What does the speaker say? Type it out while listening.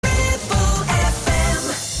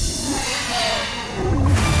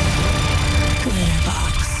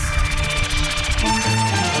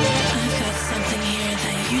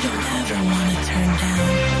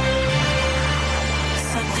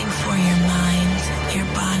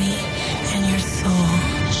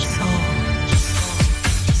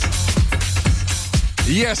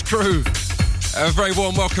Yes, crew. A very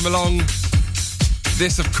warm welcome along.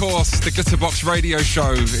 This, of course, the Glitterbox radio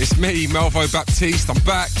show. It's me, Melvo Baptiste. I'm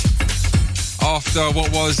back after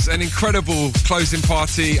what was an incredible closing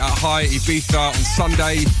party at High Ibiza on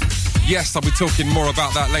Sunday. Yes, I'll be talking more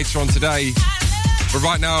about that later on today. But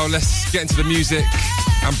right now, let's get into the music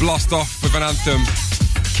and blast off with an anthem.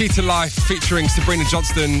 Key to Life featuring Sabrina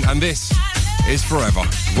Johnston, and this is Forever.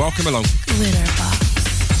 Welcome along. Glitterbox.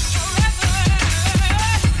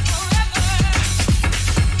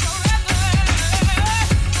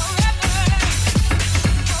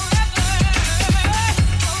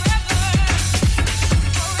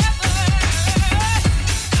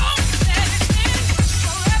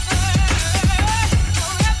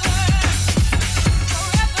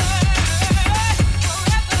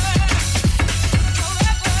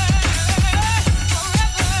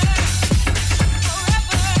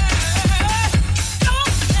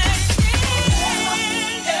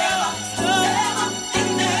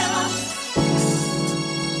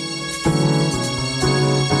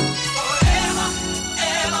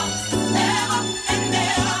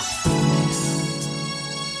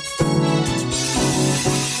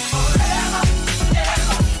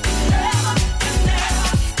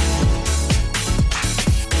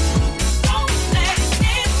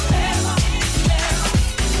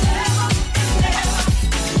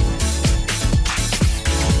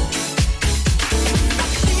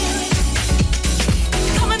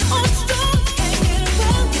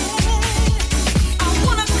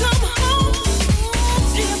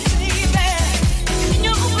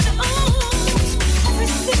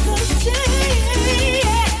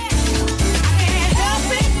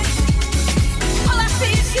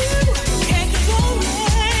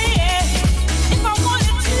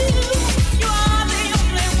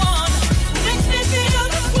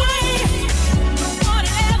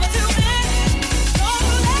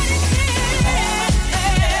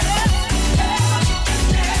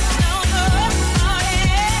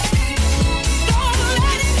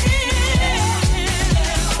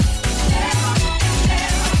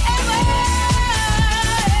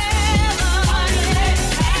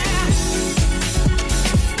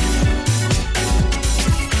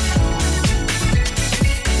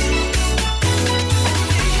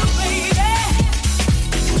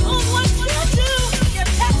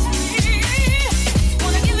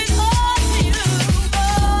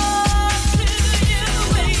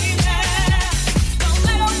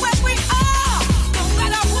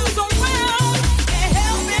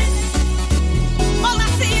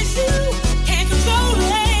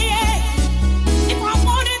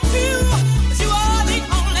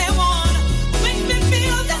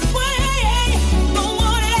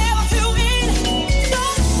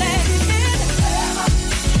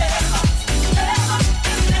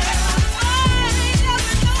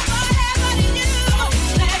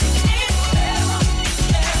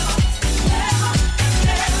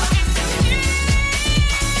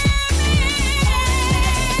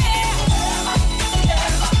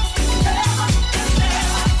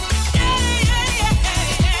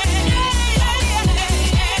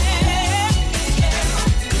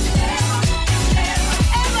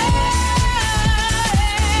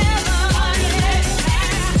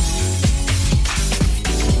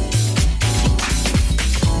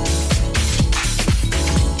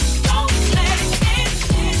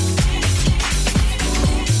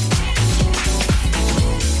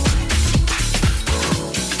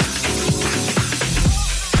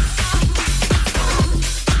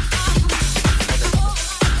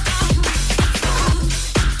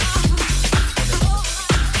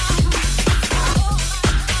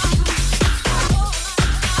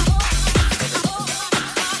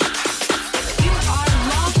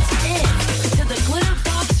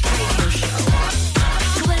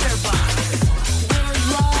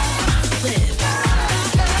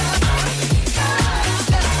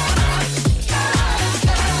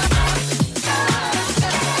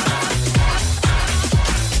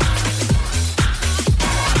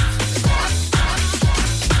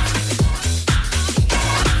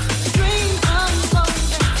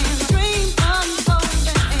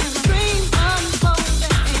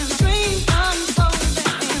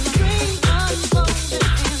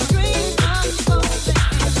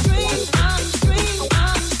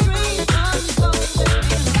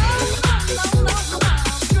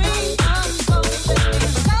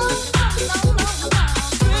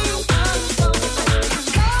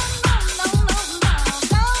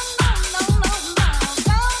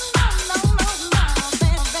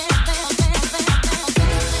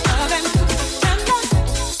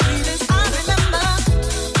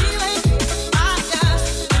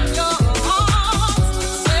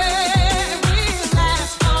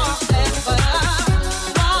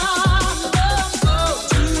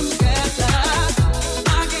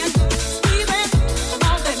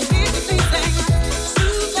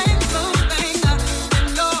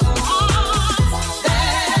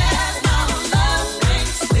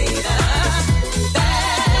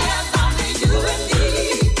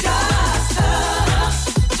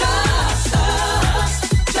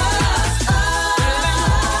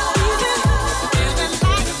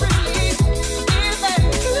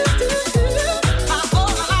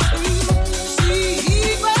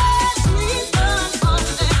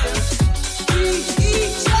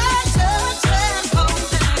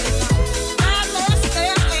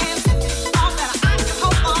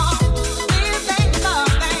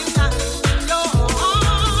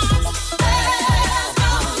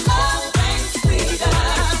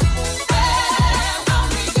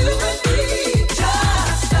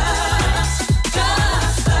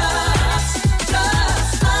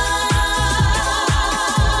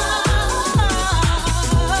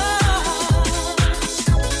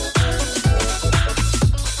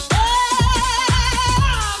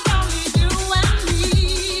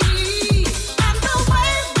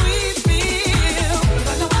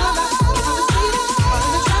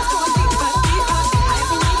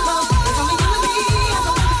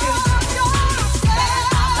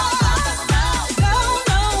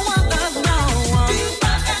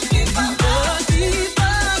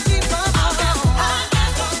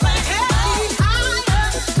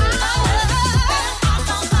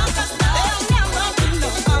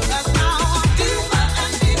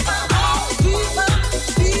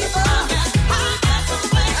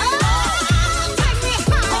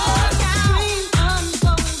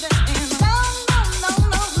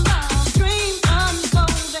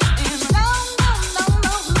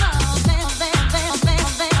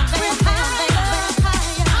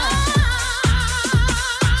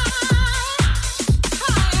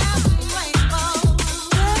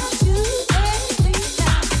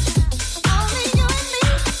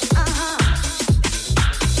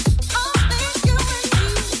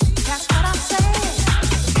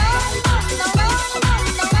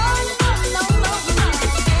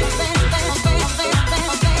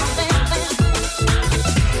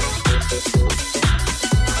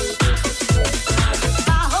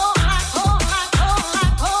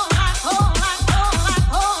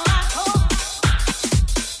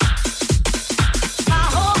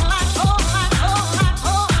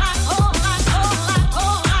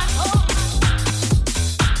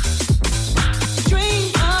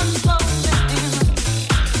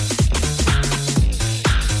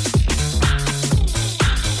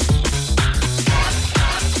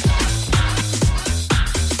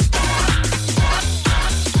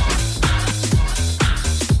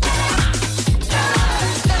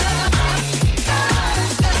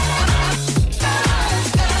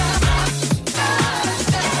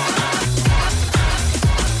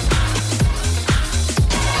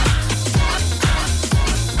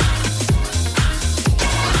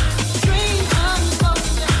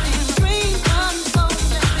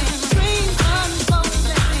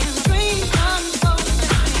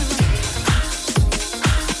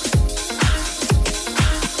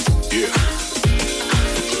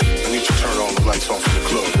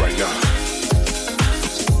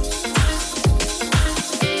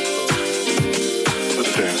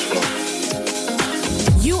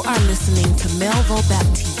 are listening to Melvo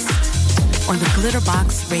Baptiste on the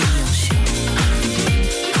Glitterbox Radio Show.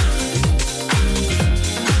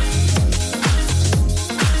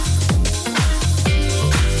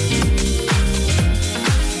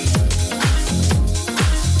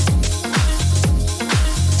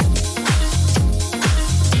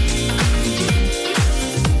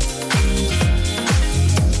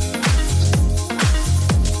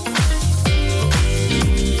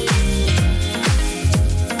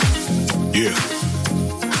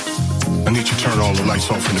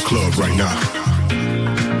 Off in the club right now.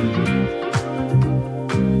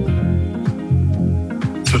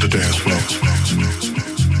 To the dance floor.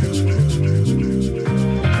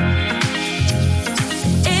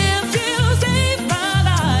 If you save my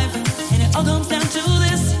life, and it all comes down to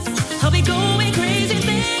this, I'll be going crazy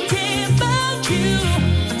thinking about you.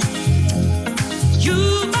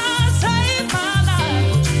 You might save my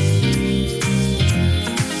life.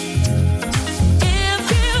 If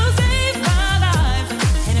you save my life,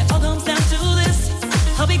 and it all comes down to this,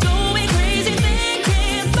 I'll be going crazy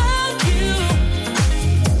thinking about you.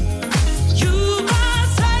 You might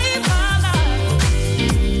save my life.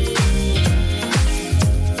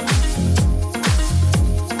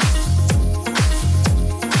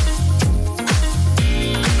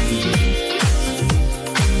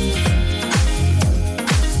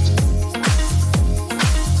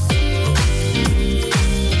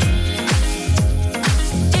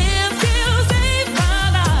 If you save my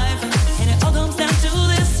life, and it all comes down to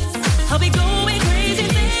this, I'll be going crazy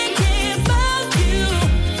thinking about you.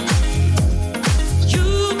 You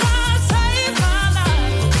might save my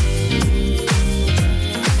life.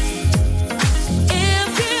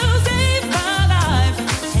 If you save my life,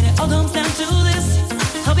 and it all comes down to this,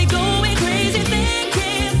 I'll be going crazy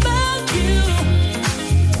thinking about you.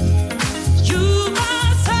 You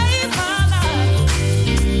might save my life.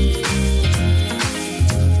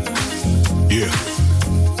 Yeah.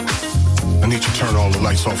 I need you to turn all the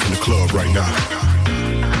lights off in the club right now.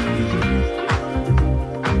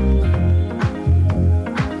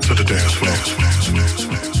 To the dance floor.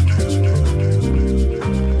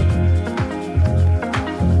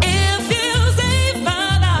 If you save my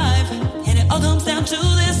life, and it all comes down to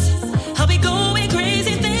this, I'll be going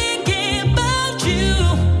crazy thinking about you.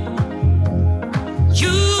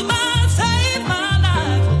 You might save my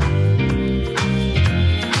life.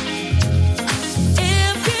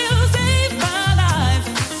 If you save my life,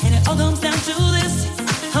 and it all comes down to this,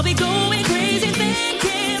 I'll be going crazy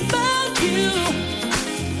thinking about you.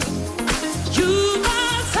 You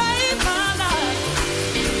might save my life.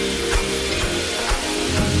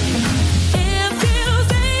 If you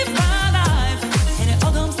save my life, and it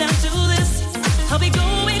all comes down to this, I'll be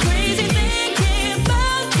going crazy thinking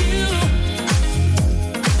about you.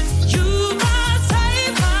 You might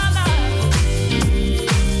save my life.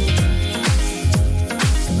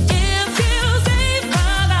 If you save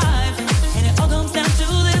my life, and it all comes down to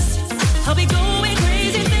this, I'll be going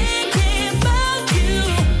crazy thinking about you.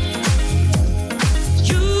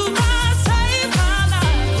 You might save my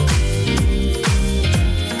life.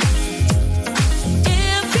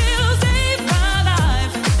 If you save my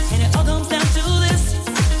life, and it all comes down to this,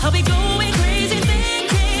 I'll be going crazy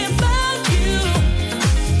thinking about you.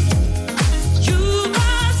 You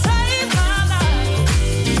might save my life.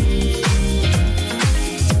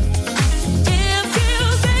 If you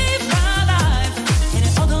save my life, and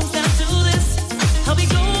it all comes down to this, I'll be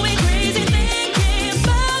going crazy thinking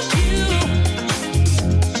about you.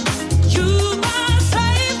 You might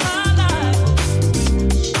save my life.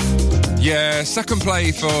 Yeah, second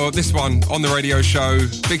play for this one on the radio show.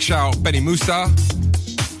 Big shout, Benny Musa.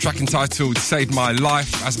 Track entitled Save My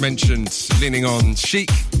Life, as mentioned, leaning on Chic.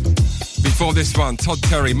 Before this one, Todd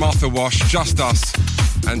Terry, Martha Wash, Just Us,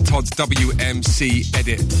 and Todd's WMC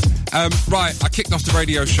edit. Right, I kicked off the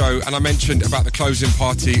radio show and I mentioned about the closing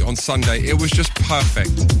party on Sunday. It was just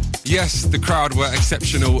perfect. Yes, the crowd were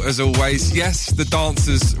exceptional as always. Yes, the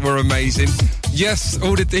dancers were amazing. Yes,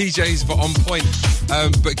 all the DJs were on point.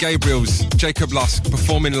 But Gabriel's, Jacob Lusk,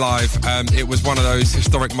 performing live, it was one of those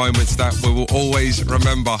historic moments that we will always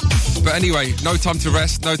remember. But anyway, no time to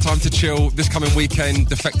rest, no time to chill. This coming weekend,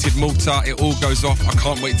 Defected Malta, it all goes off. I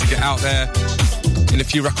can't wait to get out there. In a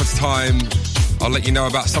few records' time, I'll let you know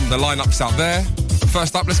about some of the lineups out there. But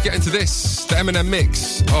first up, let's get into this. The Eminem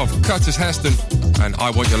mix of Curtis Hairston and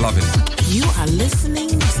I Want Your Lovin'. You are listening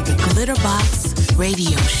to the Glitterbox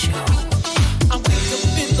Radio Show. I wake up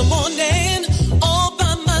in the morning all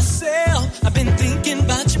by myself. I've been thinking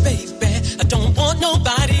about you, baby. I don't want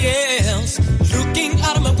nobody else. Looking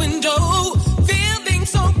out of my window, feeling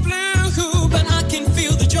so blue, but I can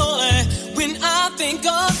feel the joy when I think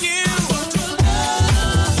of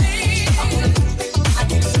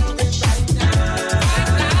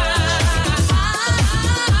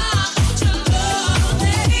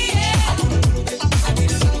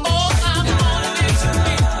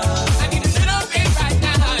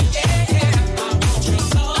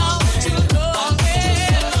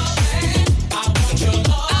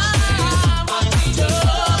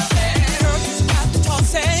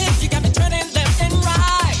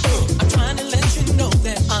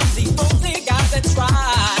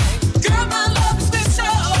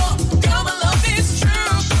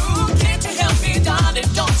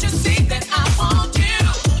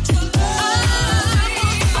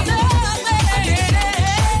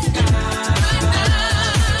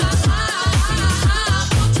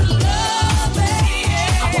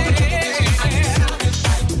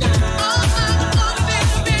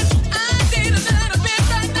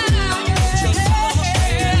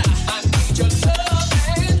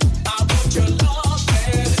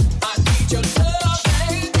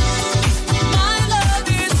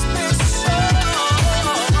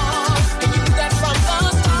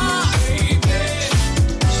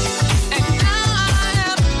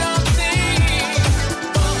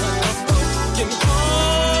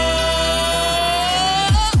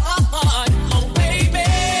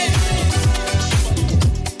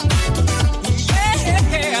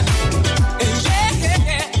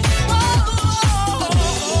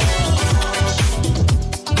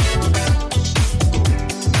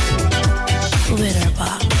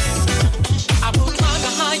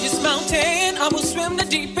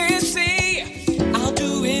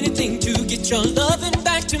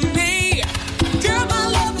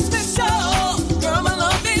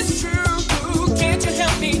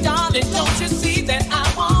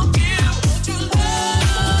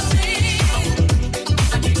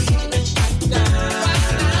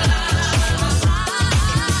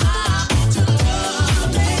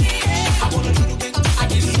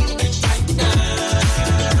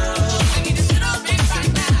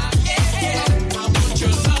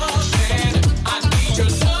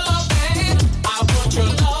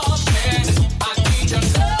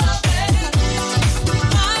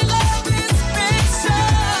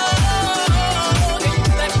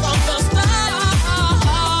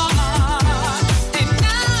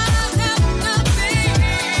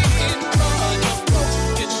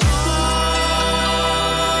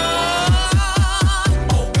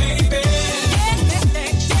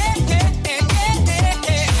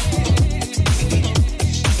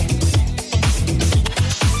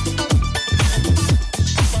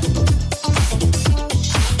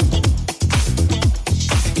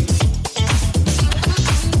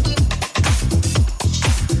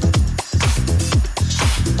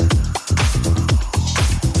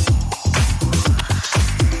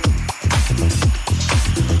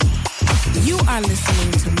are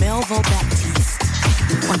listening to Melville Baptiste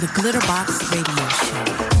on the Glitterbox Radio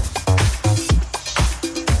Show.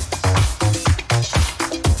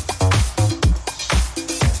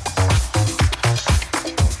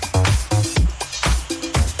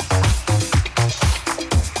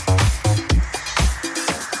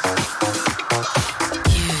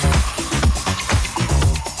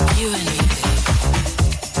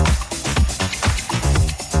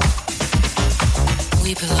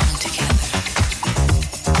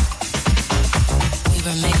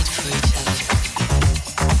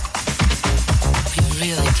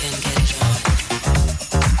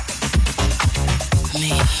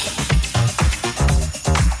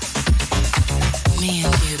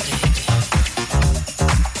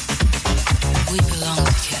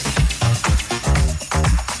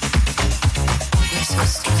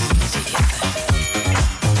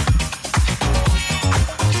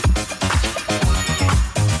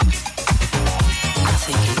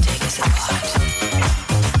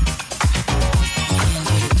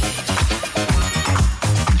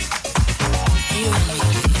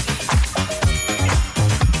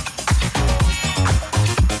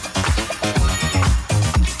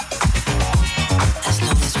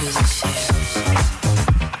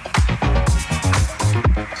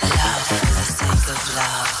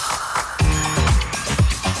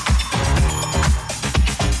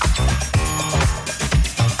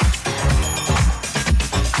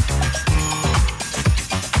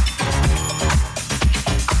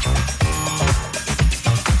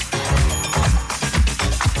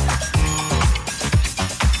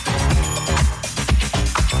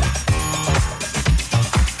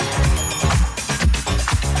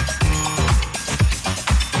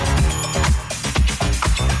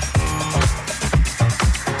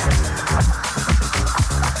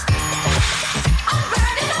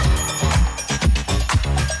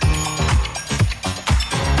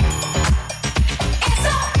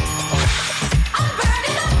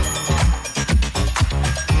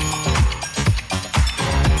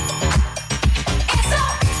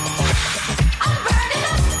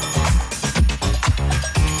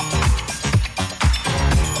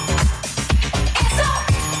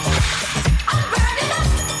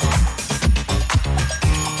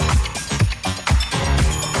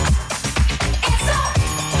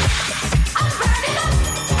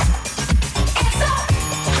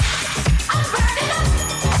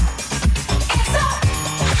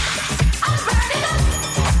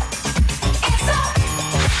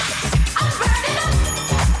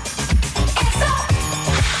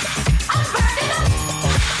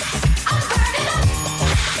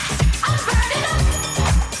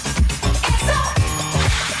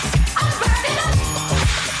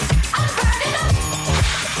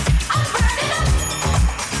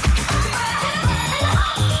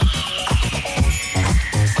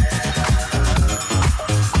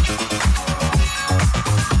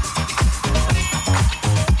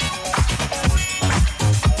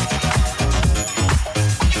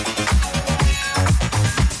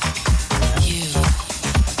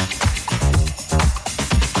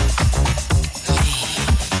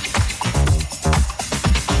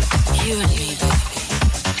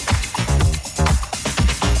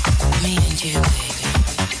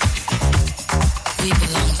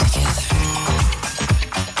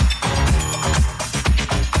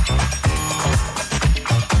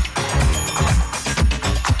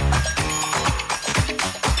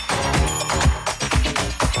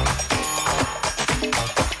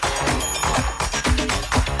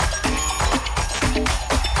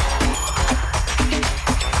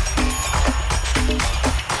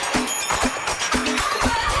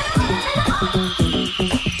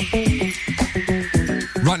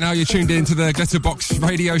 Right now you're tuned in to the Glitterbox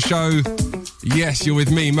Radio Show. Yes, you're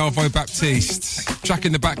with me, Melvo Baptiste. Track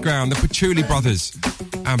in the background, the Patchouli Brothers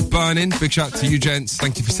and Burning. Big shout out to you gents.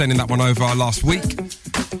 Thank you for sending that one over last week.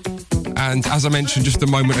 And as I mentioned just a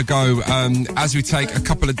moment ago, as we take a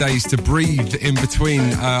couple of days to breathe in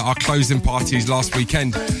between our closing parties last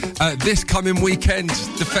weekend, this coming weekend,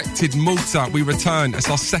 Defected Malta, we return. It's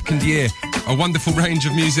our second year. A wonderful range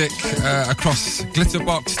of music across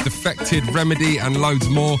Glitterbox, Defected, Remedy and loads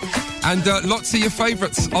more. And lots of your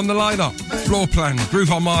favourites on the lineup. Floor Plan,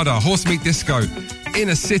 Groove Armada, Horse Meat Disco,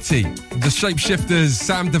 Inner City, The Shapeshifters,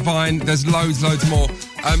 Sam Divine. There's loads more.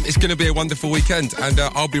 It's going to be a wonderful weekend, and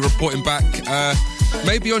I'll be reporting back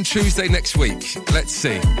maybe on Tuesday next week. Let's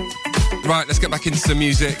see. Right, let's get back into some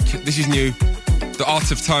music. This is new. The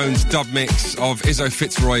Art of Tones dub mix of Izzo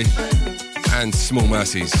Fitzroy and Small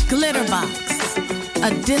Mercies. Glitterbox,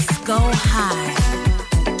 a disco high.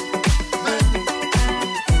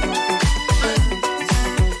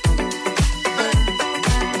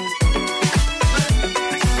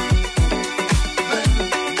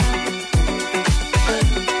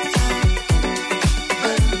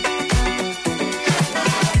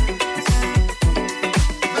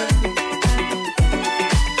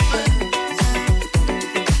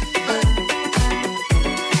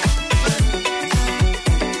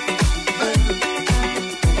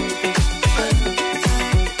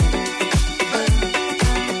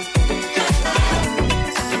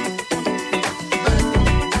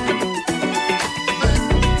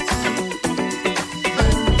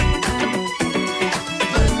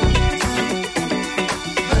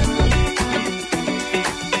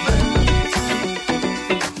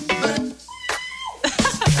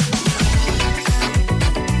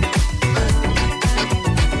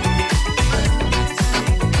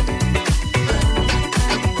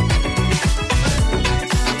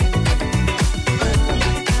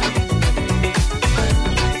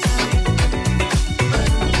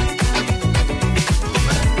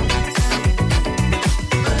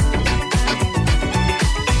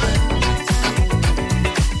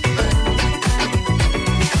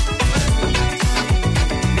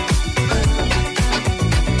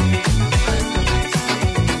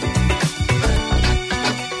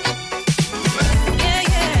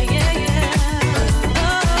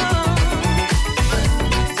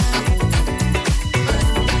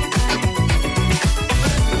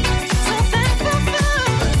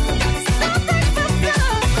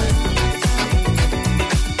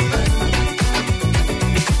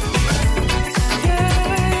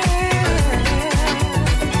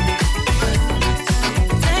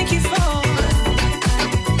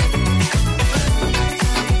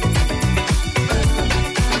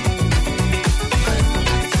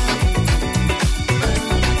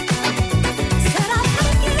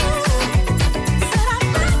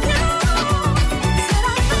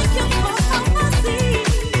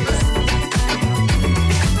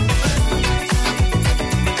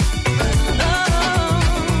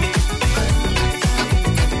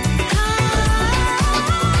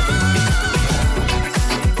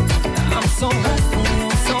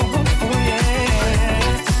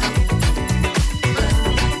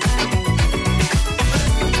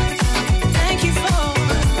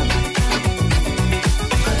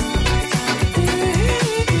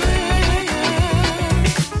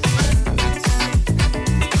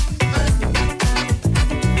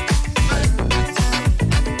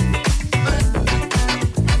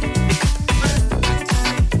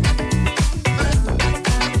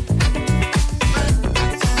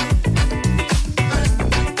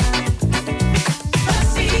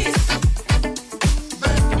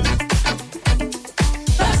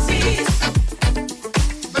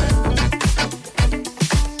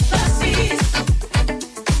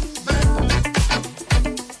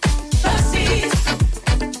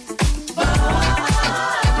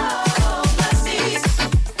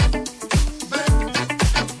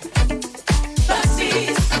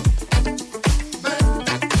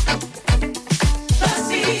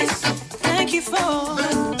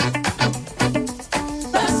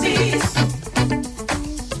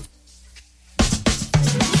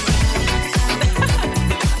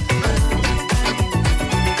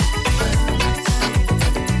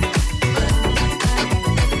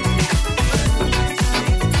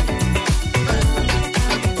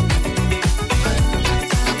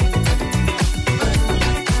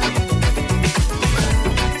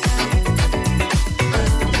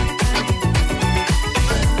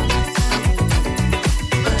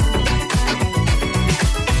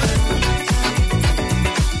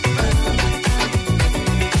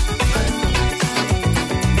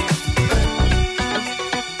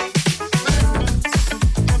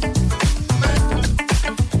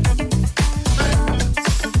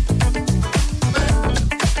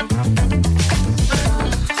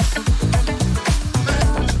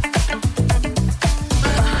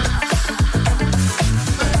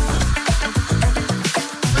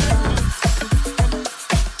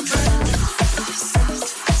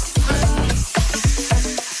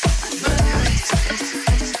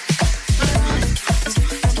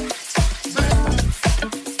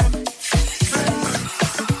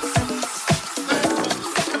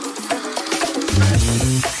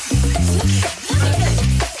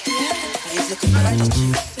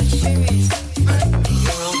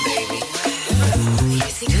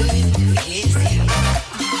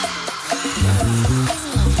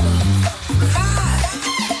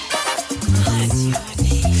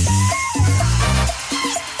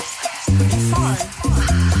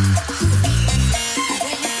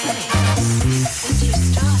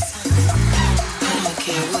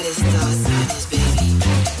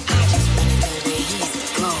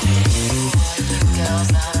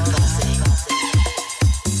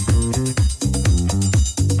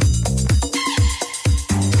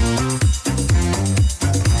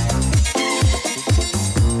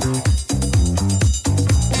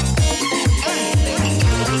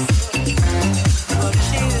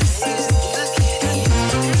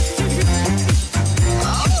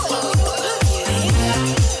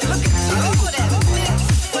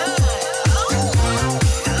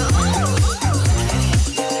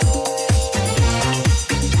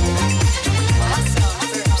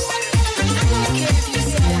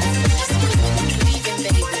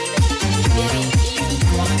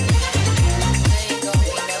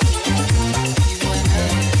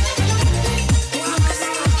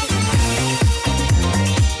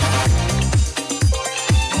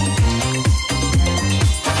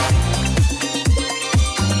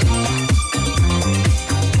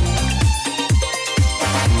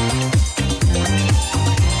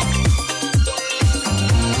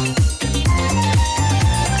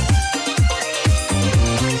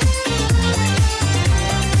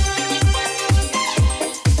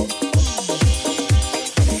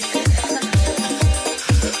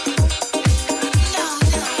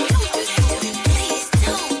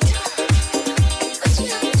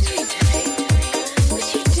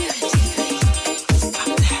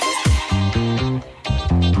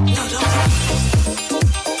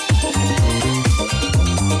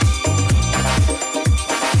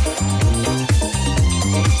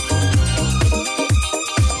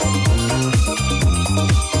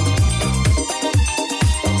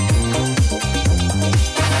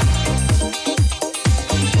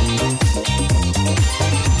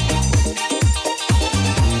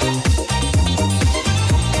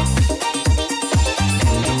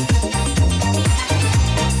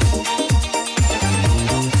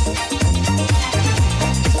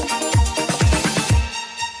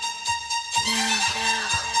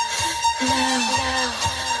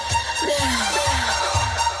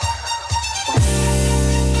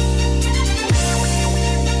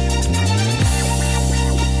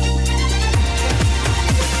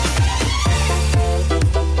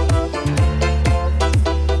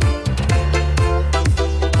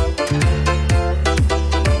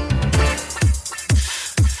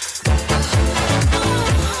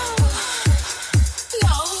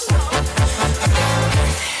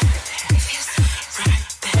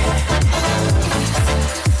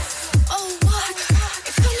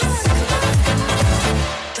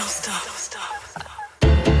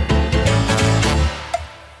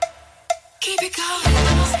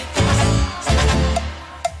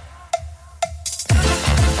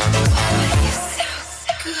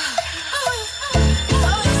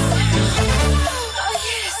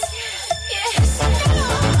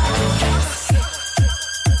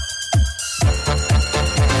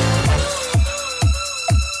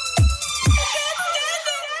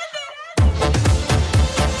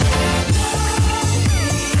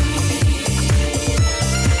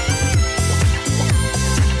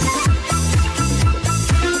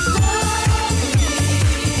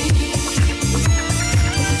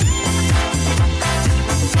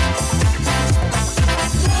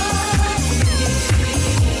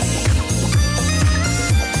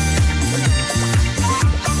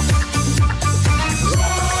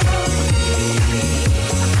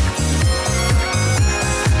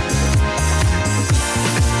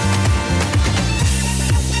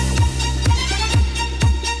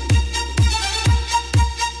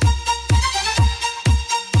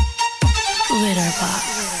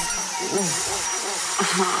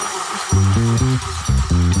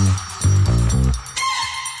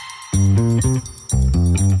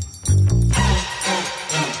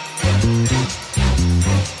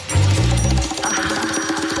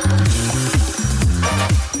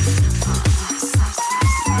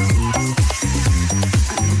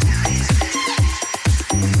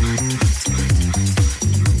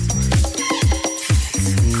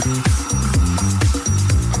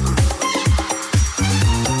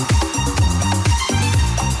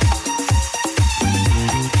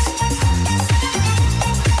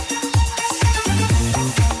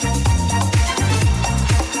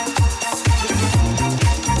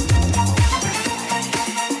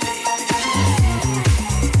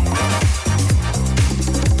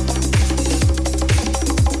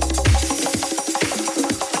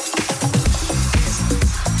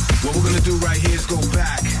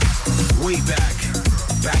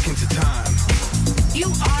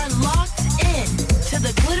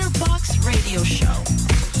 radio show.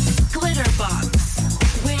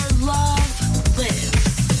 Glitterbox, where love lives.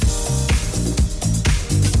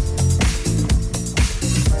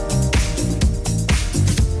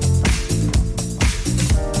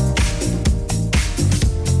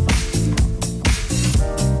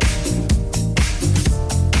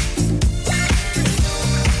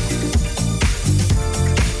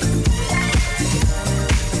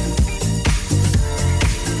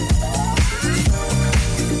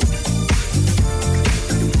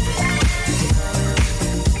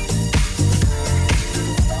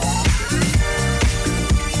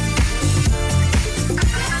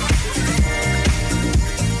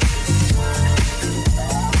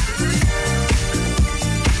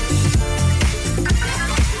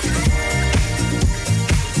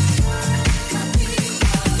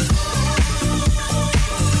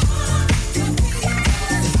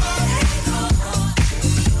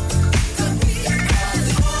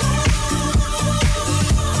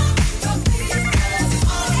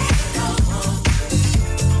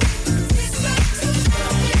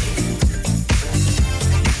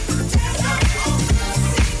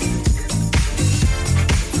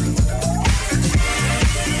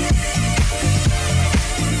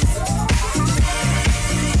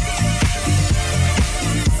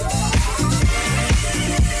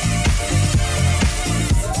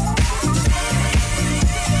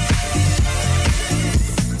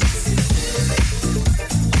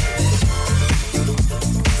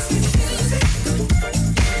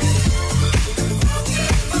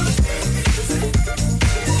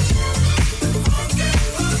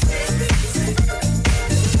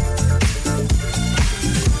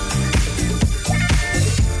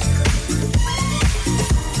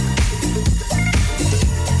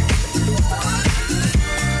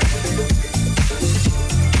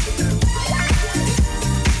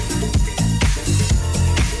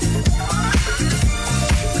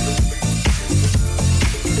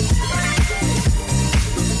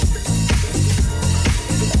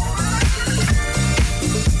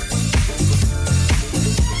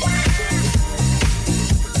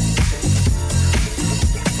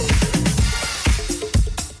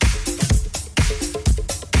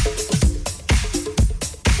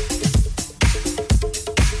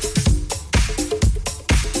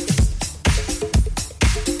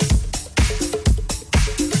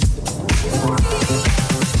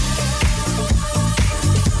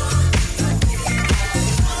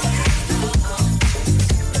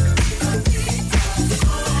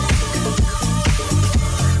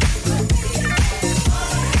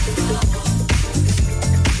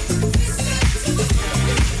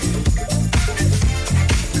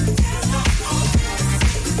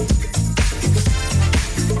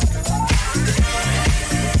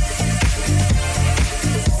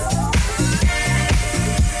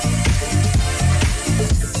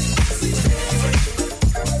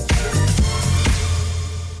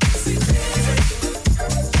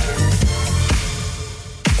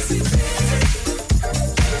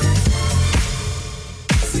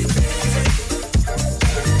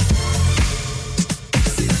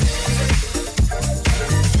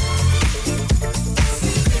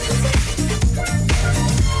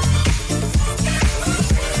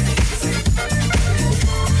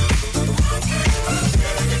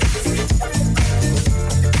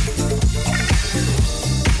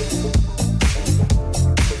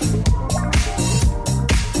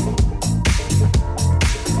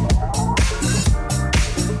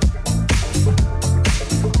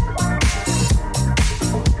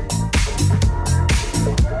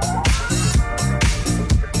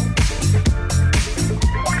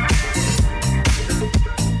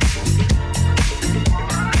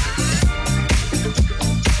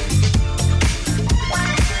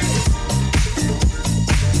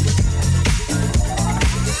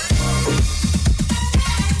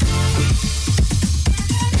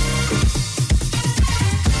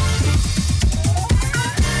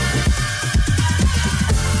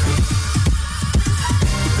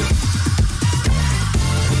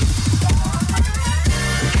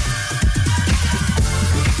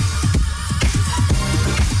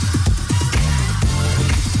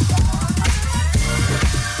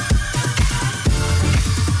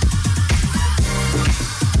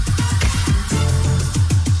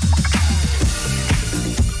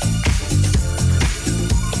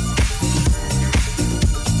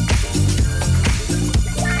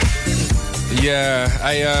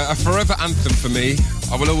 Yeah, a forever anthem for me.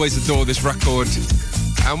 I will always adore this record.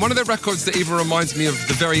 And one of the records that even reminds me of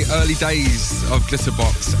the very early days of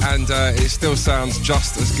Glitterbox, and it still sounds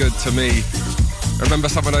just as good to me. I remember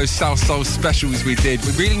some of those South Soul specials we did.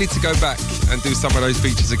 We really need to go back and do some of those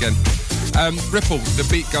features again. Ripple, the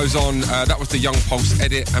beat goes on. That was the Young Pulse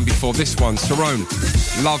edit, and before this one, Cerrone,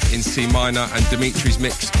 Love in C minor, and Dimitri's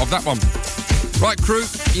mix of that one. Right, crew,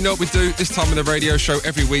 you know what we do. This time on the radio show,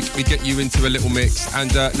 every week, we get you into a little mix,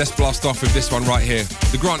 and let's blast off with this one right here,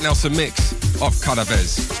 the Grant Nelson mix of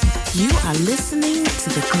Cadavez. You are listening to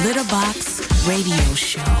the Glitterbox Radio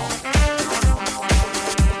Show.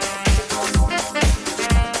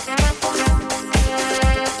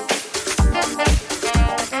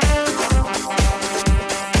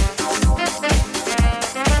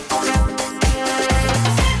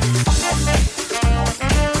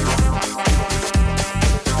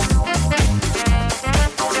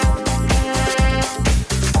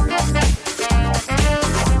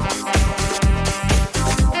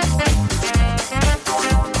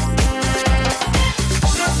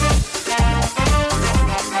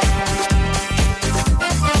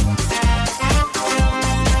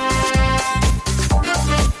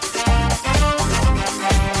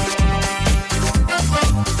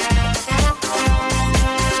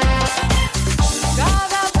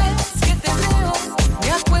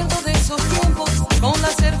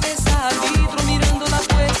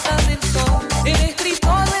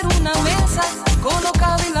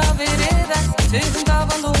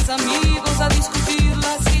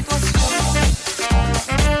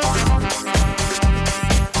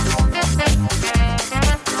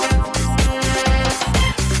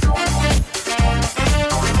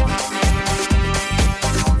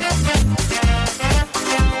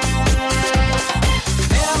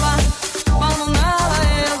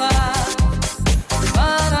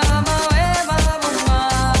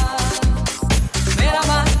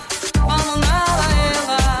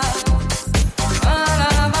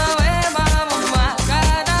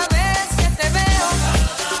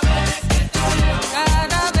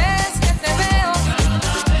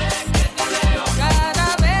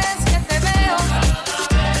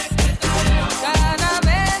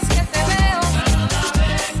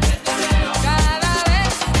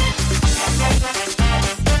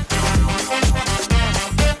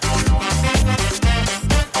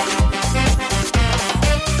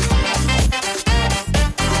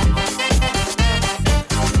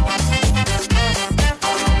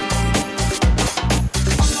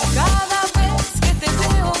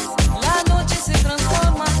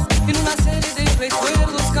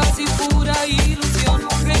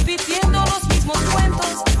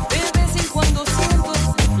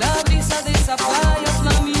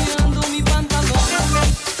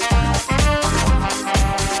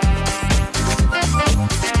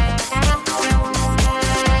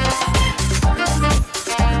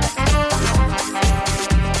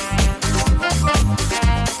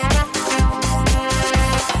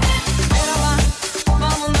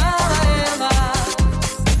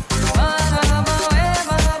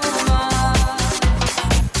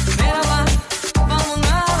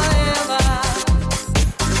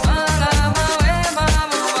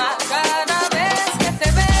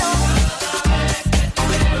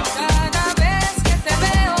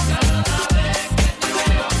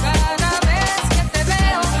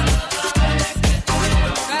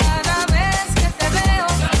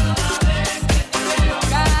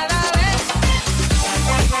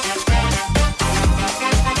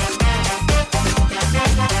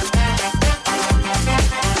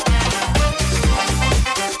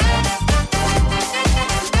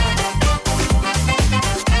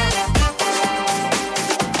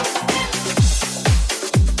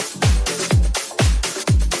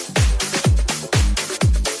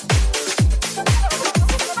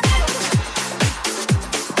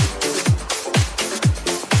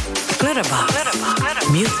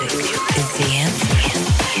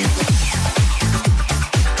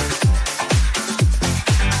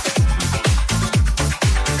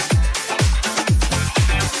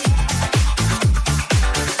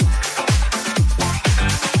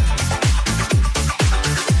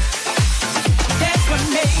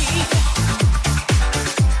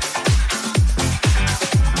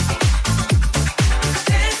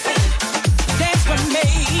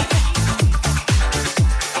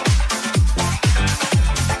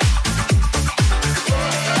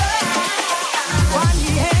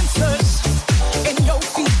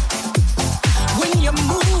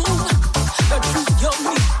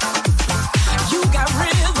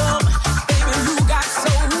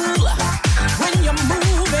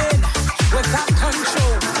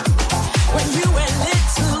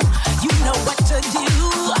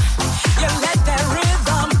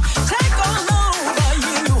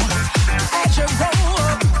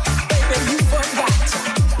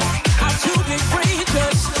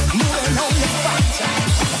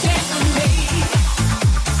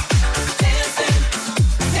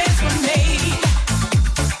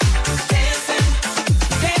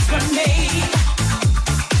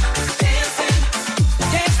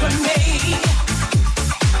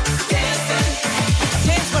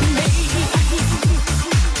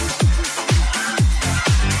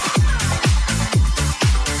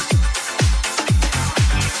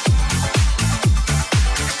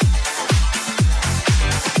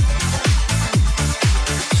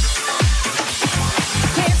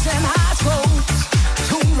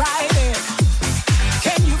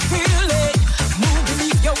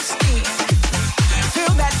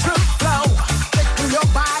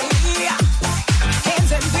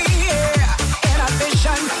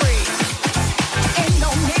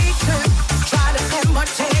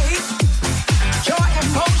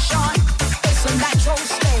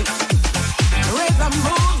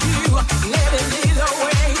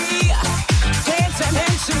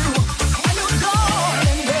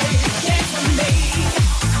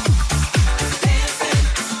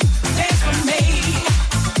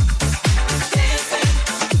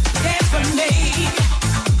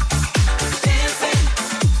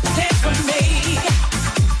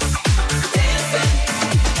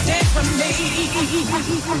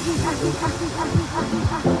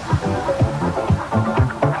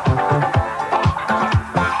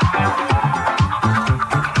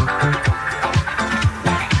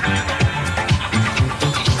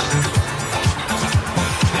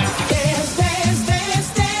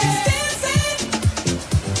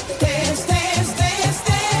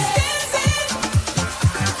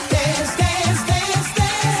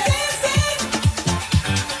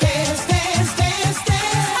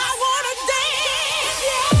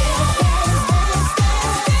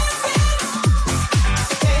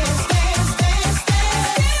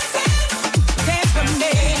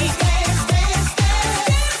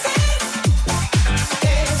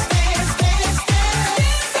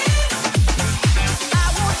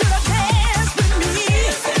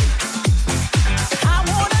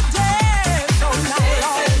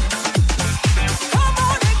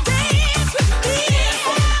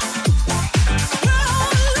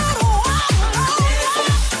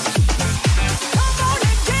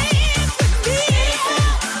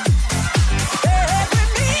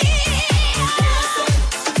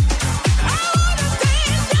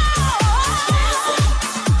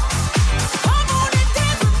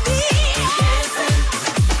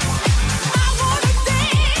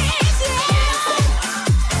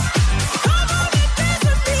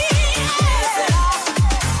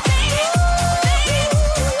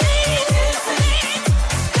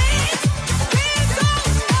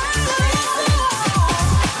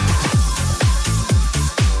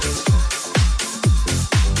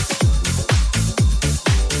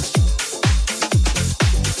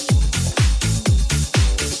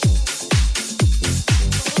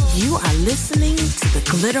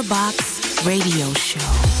 Glitterbox Radio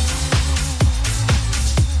Show.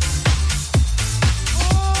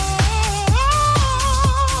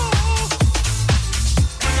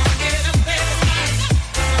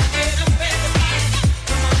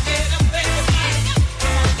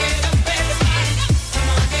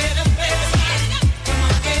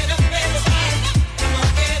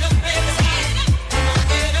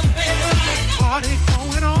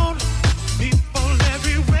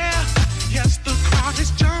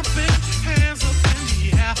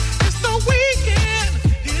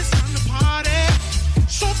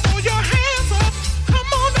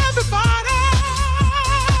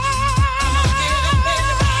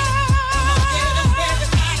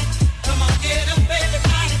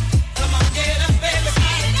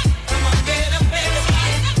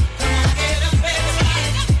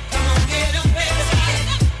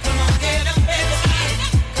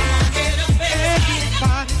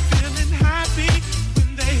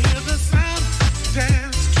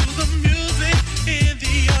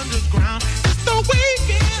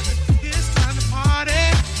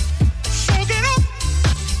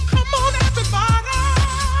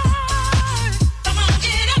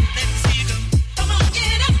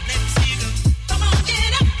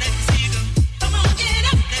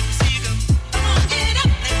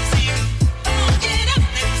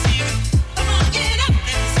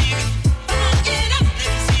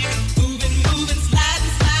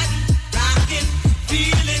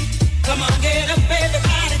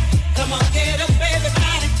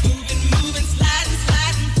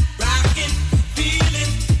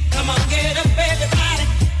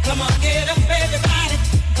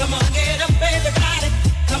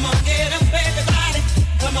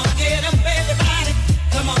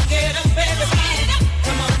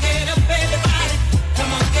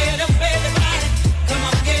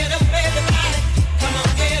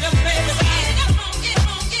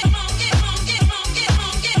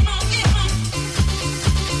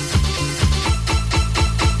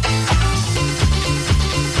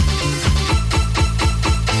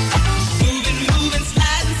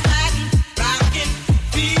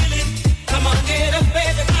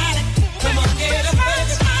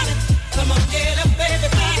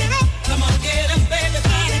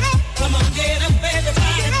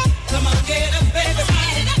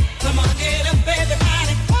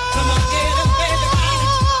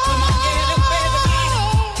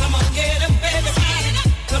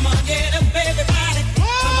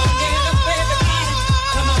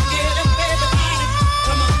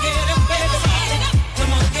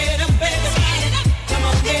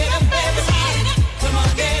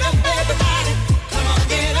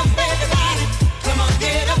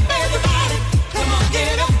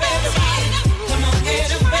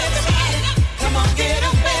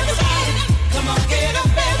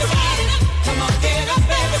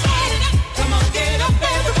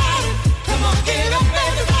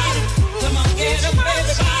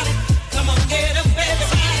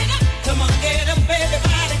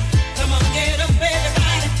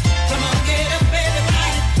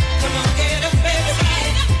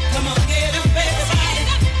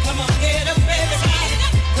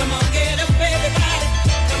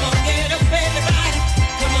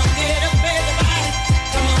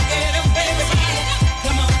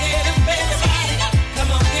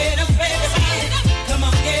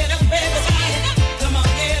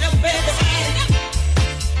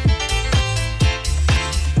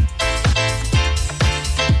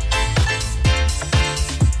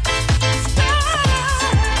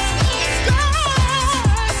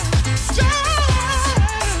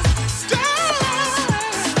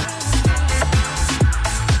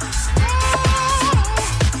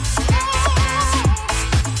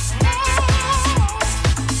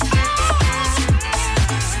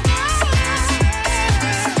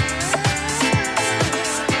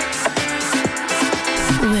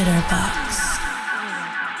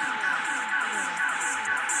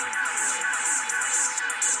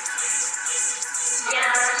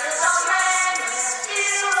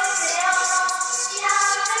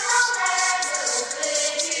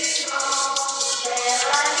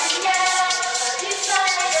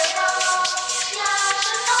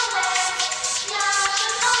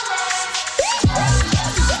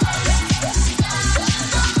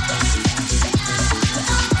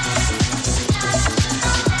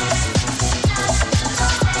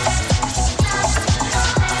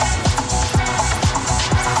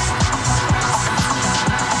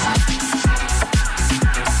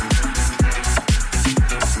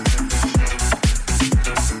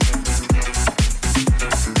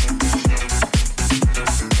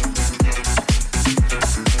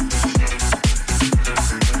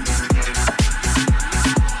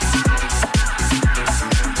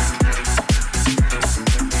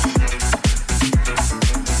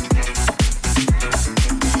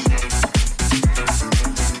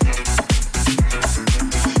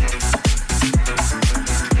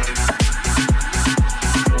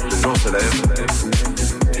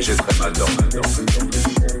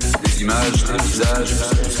 images, des visages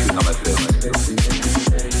se bousculent dans ma tête.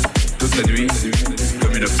 Toute la nuit,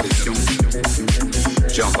 comme une obsession,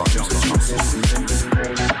 j'ai entendu cette chanson.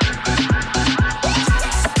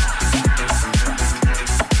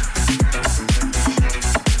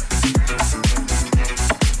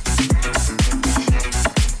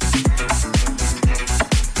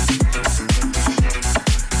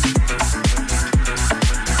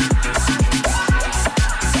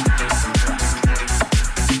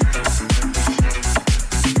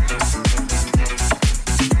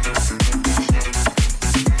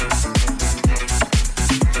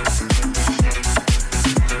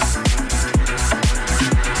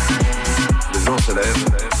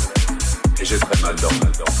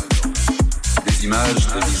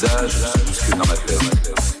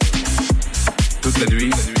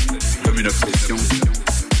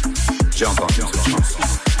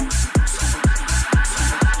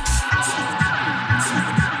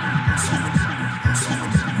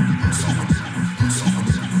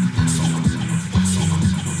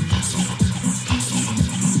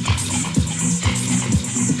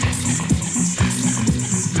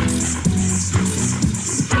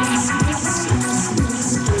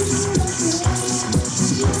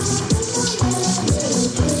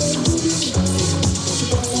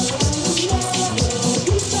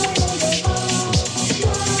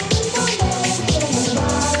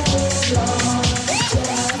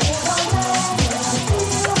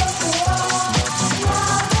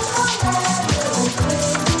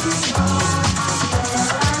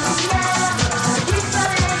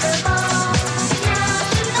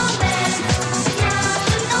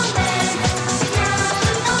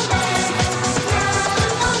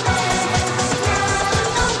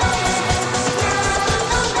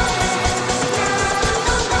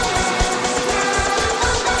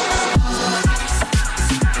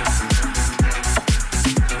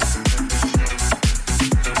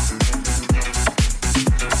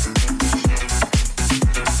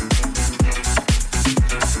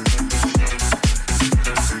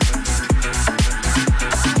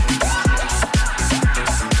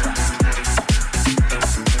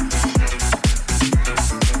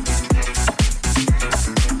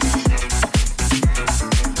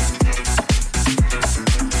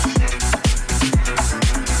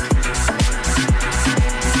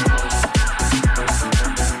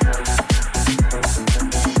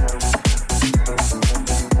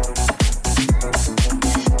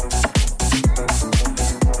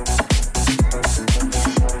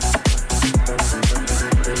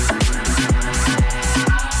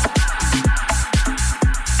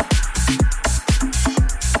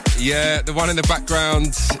 The one in the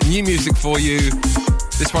background, new music for you.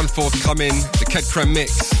 This one forthcoming, the Ked Krem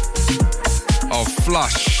mix of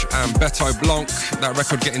Flush and Beto Blanc. That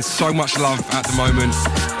record getting so much love at the moment,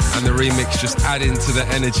 and the remix just adding to the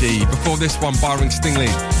energy. Before this one, Byron Stingley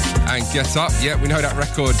and Get Up. Yeah, we know that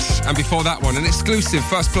record. And before that one, an exclusive,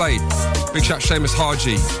 first played. Big shout Seamus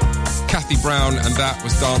Haji, Kathy Brown, and that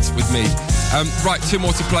was Dance With Me. Right, two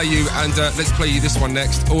more to play you, and let's play you this one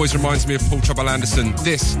next. Always reminds me of Paul Trouble Anderson.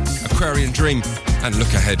 This, Aquarian Dream, and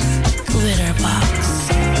Look Ahead. Glitterbox.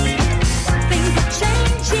 Things are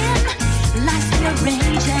changing, life's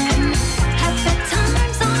rearranging. Happy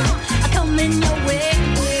times are coming your way.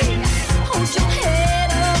 Hold your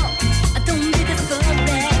head up, don't be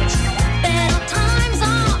discouraged. Better times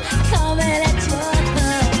are coming at you.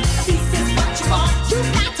 This is what you want, you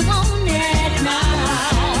got to want it now.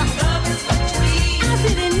 Love is what you need, I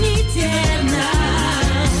really need it now.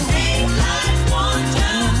 Make life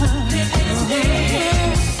wonder, live this day.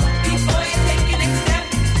 Before you take an step,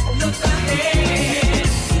 look ahead.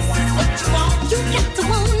 This is what you want, you got to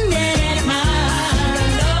want it now.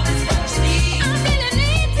 Love is what you need, I really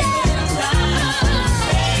need it now.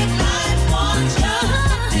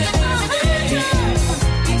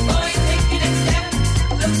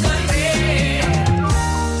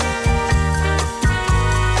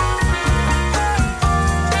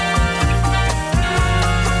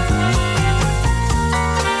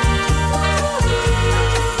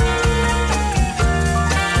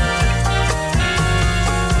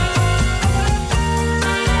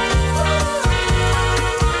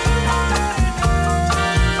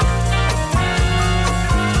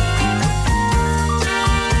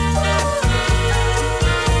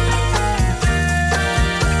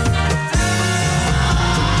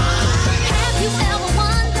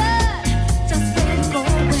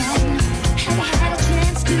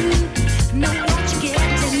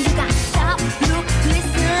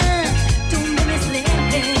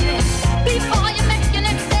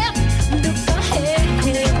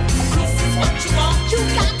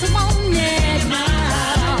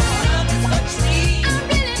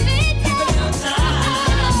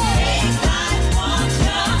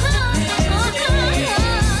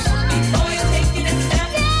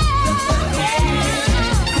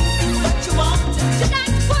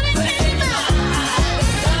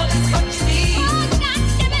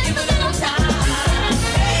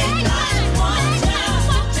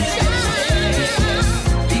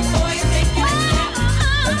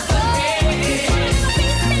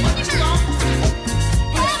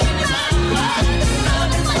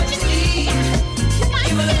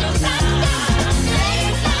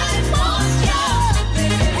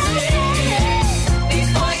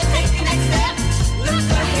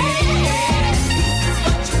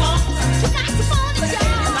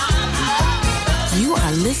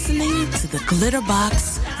 listening to the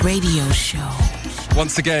Glitterbox Radio Show.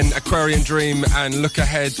 Once again, Aquarian Dream and Look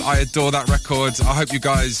Ahead. I adore that record. I hope you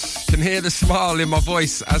guys can hear the smile in my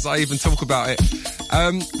voice as I even talk about it.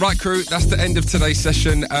 Right, crew, that's the end of today's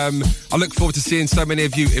session. I look forward to seeing so many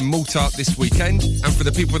of you in Malta this weekend. And for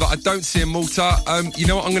the people that I don't see in Malta, you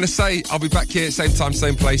know what I'm going to say? I'll be back here, same time,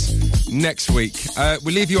 same place, next week.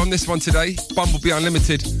 We'll leave you on this one today. Bumblebee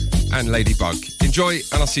Unlimited and Ladybug. Enjoy,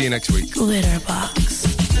 and I'll see you next week. Glitterbox.